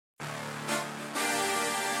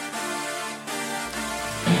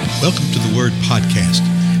Welcome to the Word Podcast.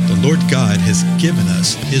 The Lord God has given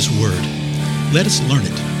us His Word. Let us learn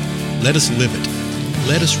it. Let us live it.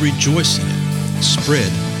 Let us rejoice in it.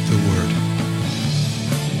 Spread the Word.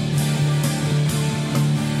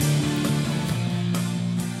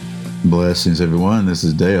 Blessings, everyone. This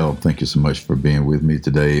is Dale. Thank you so much for being with me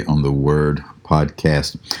today on the Word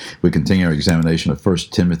Podcast. We continue our examination of 1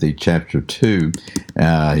 Timothy chapter 2.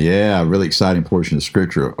 A really exciting portion of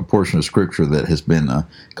Scripture, a portion of Scripture that has been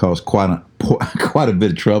caused quite a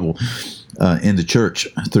bit of trouble in the church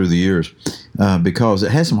through the years because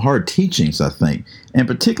it has some hard teachings, I think, and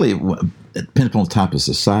particularly depending upon the type of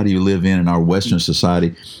society you live in our Western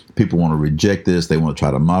society. People want to reject this. They want to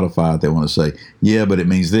try to modify it. They want to say, yeah, but it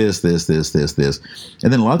means this.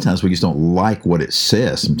 And then a lot of times we just don't like what it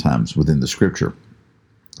says sometimes within the Scripture.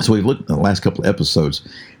 So we've looked at the last couple of episodes.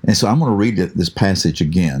 And so I'm going to read this passage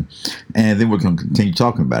again, and then we're going to continue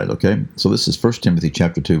talking about it, okay? So this is 1 Timothy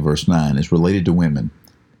chapter 2, verse 9. It's related to women.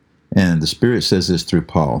 And the Spirit says this through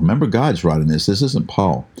Paul. Remember, God's writing this. This isn't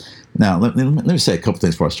Paul. Now, let me say a couple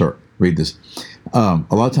things before I start. Read this. A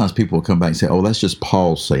lot of times people will come back and say, oh, that's just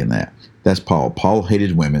Paul saying that. That's Paul. Paul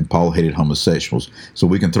hated women. Paul hated homosexuals. So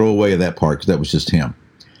we can throw away that part because that was just him.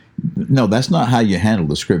 No, that's not how you handle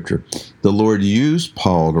the Scripture. The Lord used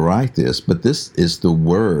Paul to write this, but this is the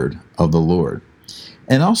word of the Lord.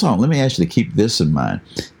 And also, let me ask you to keep this in mind.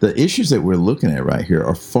 The issues that we're looking at right here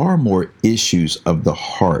are far more issues of the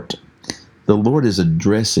heart. The Lord is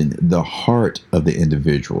addressing the heart of the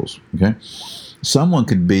individuals. Okay, someone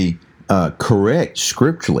could be correct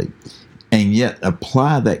scripturally and yet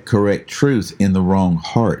apply that correct truth in the wrong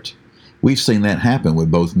heart. We've seen that happen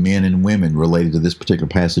with both men and women related to this particular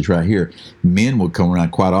passage right here. Men will come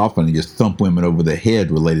around quite often and just thump women over the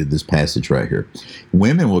head related to this passage right here.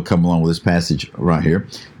 Women will come along with this passage right here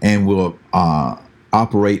and will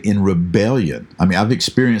operate in rebellion. I mean, I've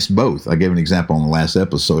experienced both. I gave an example on the last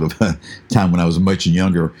episode of a time when I was much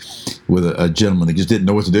younger with a gentleman that just didn't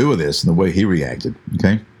know what to do with this and the way he reacted,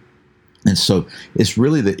 okay? And so it's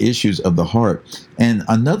really the issues of the heart. And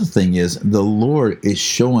another thing is the Lord is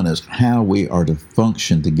showing us how we are to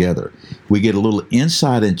function together. We get a little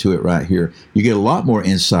insight into it right here. You get a lot more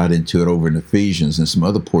insight into it over in Ephesians and some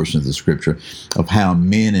other portions of the Scripture of how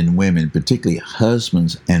men and women, particularly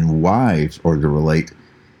husbands and wives, are to relate.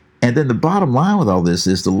 And then the bottom line with all this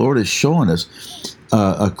is the Lord is showing us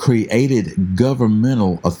a created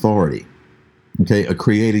governmental authority. Okay, a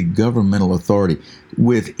created governmental authority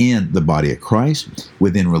within the body of Christ,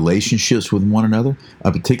 within relationships with one another,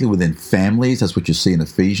 particularly within families. That's what you see in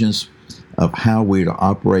Ephesians, of how we're to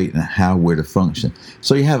operate and how we're to function.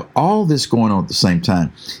 So you have all this going on at the same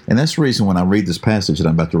time. And that's the reason when I read this passage that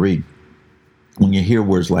I'm about to read, when you hear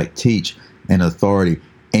words like teach and authority,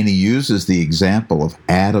 and he uses the example of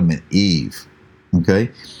Adam and Eve, okay,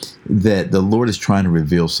 that the Lord is trying to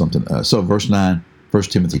reveal something to us. So verse 9, 1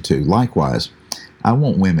 Timothy 2, likewise, I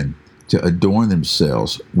want women to adorn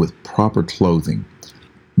themselves with proper clothing,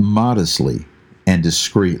 modestly and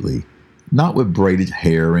discreetly, not with braided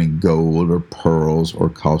hair and gold or pearls or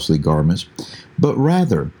costly garments, but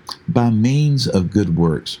rather by means of good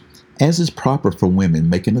works, as is proper for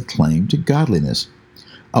women making a claim to godliness.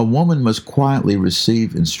 A woman must quietly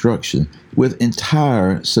receive instruction with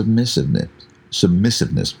entire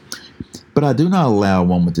submissiveness. But I do not allow a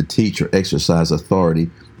woman to teach or exercise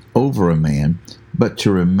authority over a man, but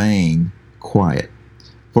to remain quiet.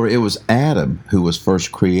 For it was Adam who was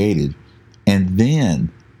first created, and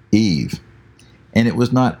then Eve. And it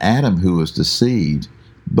was not Adam who was deceived,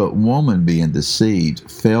 but woman being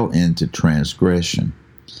deceived fell into transgression.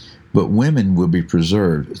 But women will be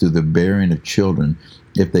preserved through the bearing of children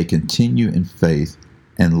if they continue in faith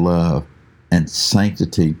and love and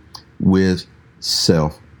sanctity with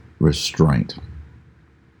self-restraint.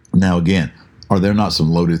 Now again, are there not some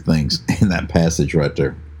loaded things in that passage right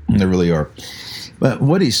there? There really are. But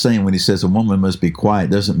what he's saying when he says a woman must be quiet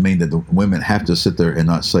doesn't mean that the women have to sit there and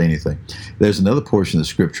not say anything. There's another portion of the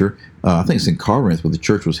Scripture, I think it's in Corinth, where the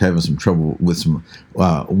church was having some trouble with some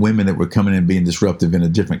women that were coming in and being disruptive in a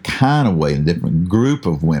different kind of way, in a different group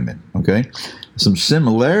of women, okay? Some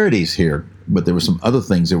similarities here, but there were some other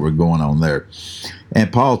things that were going on there.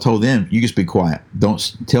 And Paul told them, you just be quiet.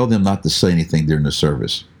 Don't tell them not to say anything during the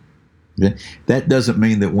service. Okay? That doesn't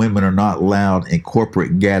mean that women are not allowed in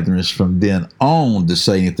corporate gatherings from then on to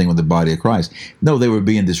say anything with the body of Christ. No, they were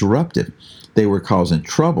being disruptive. They were causing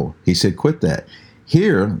trouble. He said, quit that.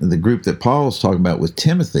 Here, the group that Paul's talking about with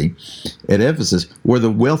Timothy at Ephesus were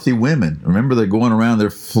the wealthy women. Remember, they're going around, they're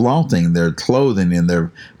flaunting their clothing and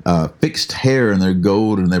their fixed hair and their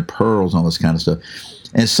gold and their pearls and all this kind of stuff.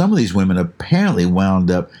 And some of these women apparently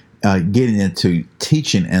wound up getting into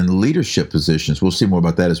teaching and leadership positions. We'll see more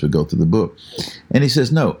about that as we go through the book. And he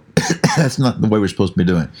says, no, that's not the way we're supposed to be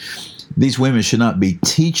doing it. These women should not be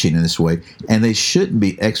teaching in this way, and they shouldn't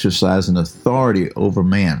be exercising authority over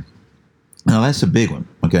man. Now, that's a big one,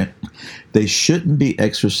 okay? They shouldn't be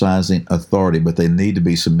exercising authority, but they need to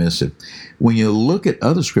be submissive. When you look at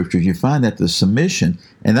other scriptures, you find that the submission,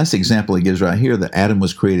 and that's the example he gives right here, that Adam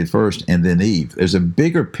was created first and then Eve. There's a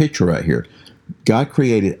bigger picture right here. God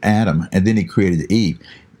created Adam, and then he created Eve.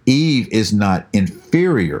 Eve is not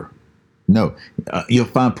inferior. No. You'll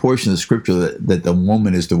find portions of the scripture that the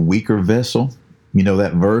woman is the weaker vessel. You know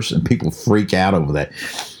that verse, and people freak out over that.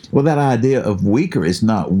 Well, that idea of weaker is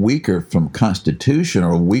not weaker from constitution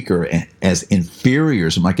or weaker as inferior,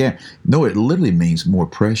 something like that. No, it literally means more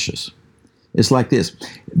precious. It's like this,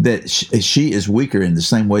 that she is weaker in the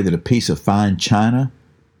same way that a piece of fine china,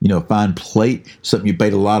 a fine plate, something you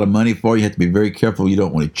paid a lot of money for, you have to be very careful. You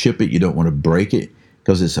don't want to chip it. You don't want to break it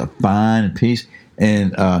because it's a fine piece.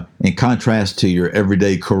 And in contrast to your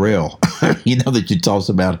everyday Corelle, that you toss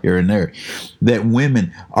about here and there, that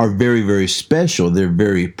women are very, very special. They're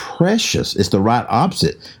very precious. It's the right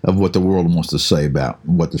opposite of what the world wants to say about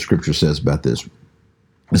what the scripture says about this.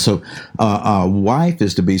 And so a wife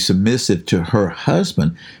is to be submissive to her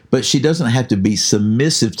husband, but she doesn't have to be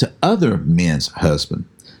submissive to other men's husband.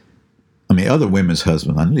 Other women's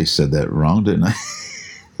husbands. I nearly said that wrong, didn't I?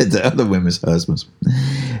 To other women's husbands.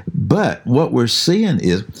 But what we're seeing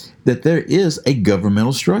is that there is a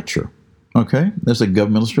governmental structure. Okay? There's a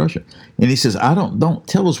governmental structure. And he says, don't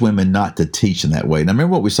tell those women not to teach in that way. Now,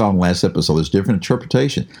 remember what we saw in the last episode. There's different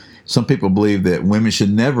interpretation. Some people believe that women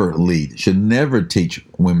should never lead, should never teach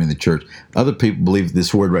women in the church. Other people believe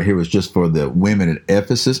this word right here was just for the women at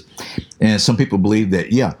Ephesus. And some people believe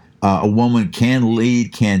that, a woman can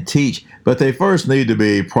lead, can teach, but they first need to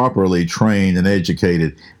be properly trained and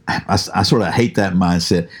educated. I sort of hate that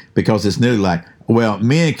mindset because it's nearly like, well,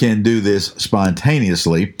 men can do this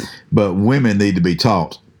spontaneously, but women need to be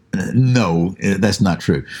taught. No, that's not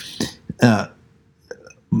true.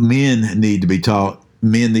 Men need to be taught.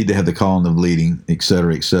 Men need to have the calling of leading, et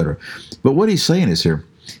cetera, et cetera. But what he's saying is here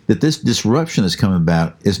that this disruption that's coming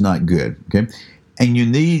about is not good, okay? And you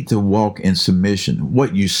need to walk in submission.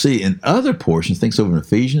 What you see in other portions, things over in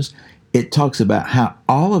Ephesians, it talks about how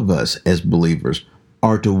all of us as believers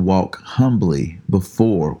are to walk humbly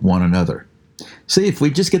before one another. See, if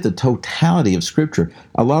we just get the totality of Scripture,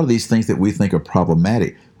 a lot of these things that we think are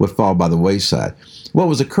problematic would fall by the wayside. What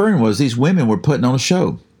was occurring was these women were putting on a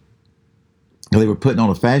show. They were putting on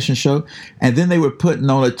a fashion show, and then they were putting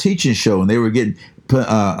on a teaching show, and they were getting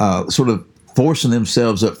sort of forcing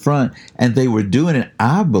themselves up front, and they were doing it,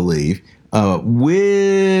 I believe,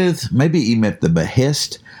 with maybe even at the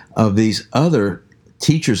behest of these other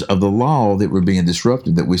teachers of the law that were being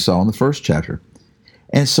disrupted that we saw in the first chapter.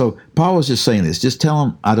 And so Paul was just saying this, just tell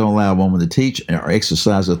them I don't allow a woman to teach or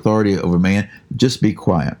exercise authority over man, just be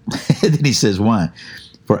quiet. And then he says, why?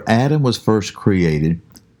 For Adam was first created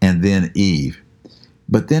and then Eve.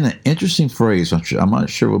 But then an interesting phrase, I'm not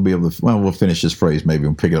sure we'll be able to, we'll finish this phrase, maybe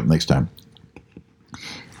we'll pick it up next time.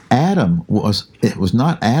 It was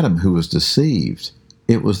not Adam who was deceived.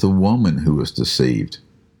 It was the woman who was deceived.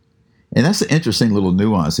 And that's an interesting little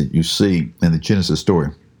nuance that you see in the Genesis story.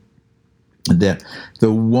 That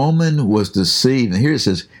the woman was deceived. And here it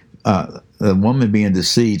says, the woman being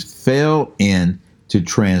deceived fell into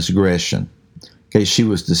transgression. Okay, she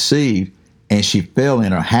was deceived and she fell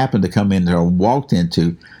in or happened to come in or walked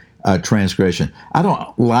into transgression. I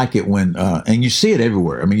don't like it when, and you see it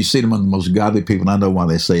everywhere. You see it among the most godly people, and I know why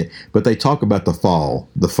they say it, but they talk about the fall,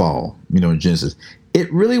 in Genesis.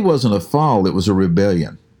 It really wasn't a fall, it was a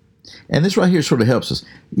rebellion. And this right here sort of helps us.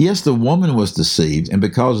 Yes, the woman was deceived, and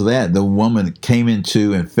because of that, the woman came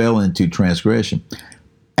into and fell into transgression.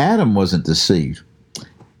 Adam wasn't deceived.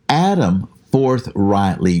 Adam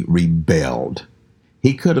forthrightly rebelled.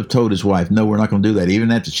 He could have told his wife, no, we're not going to do that, even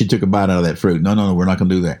after she took a bite out of that fruit. No, we're not going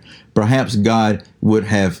to do that. Perhaps God would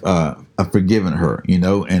have forgiven her,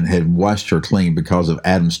 and had washed her clean because of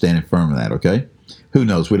Adam standing firm in that, okay? Who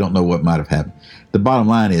knows? We don't know what might have happened. The bottom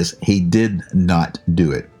line is he did not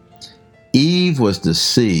do it. Eve was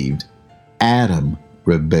deceived. Adam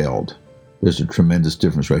rebelled. There's a tremendous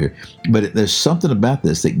difference right here. But there's something about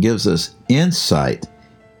this that gives us insight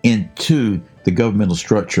into the governmental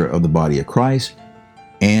structure of the body of Christ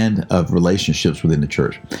and of relationships within the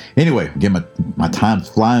church. Anyway, again, my time's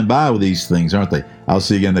flying by with these things, aren't they? I'll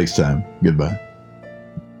see you again next time. Goodbye.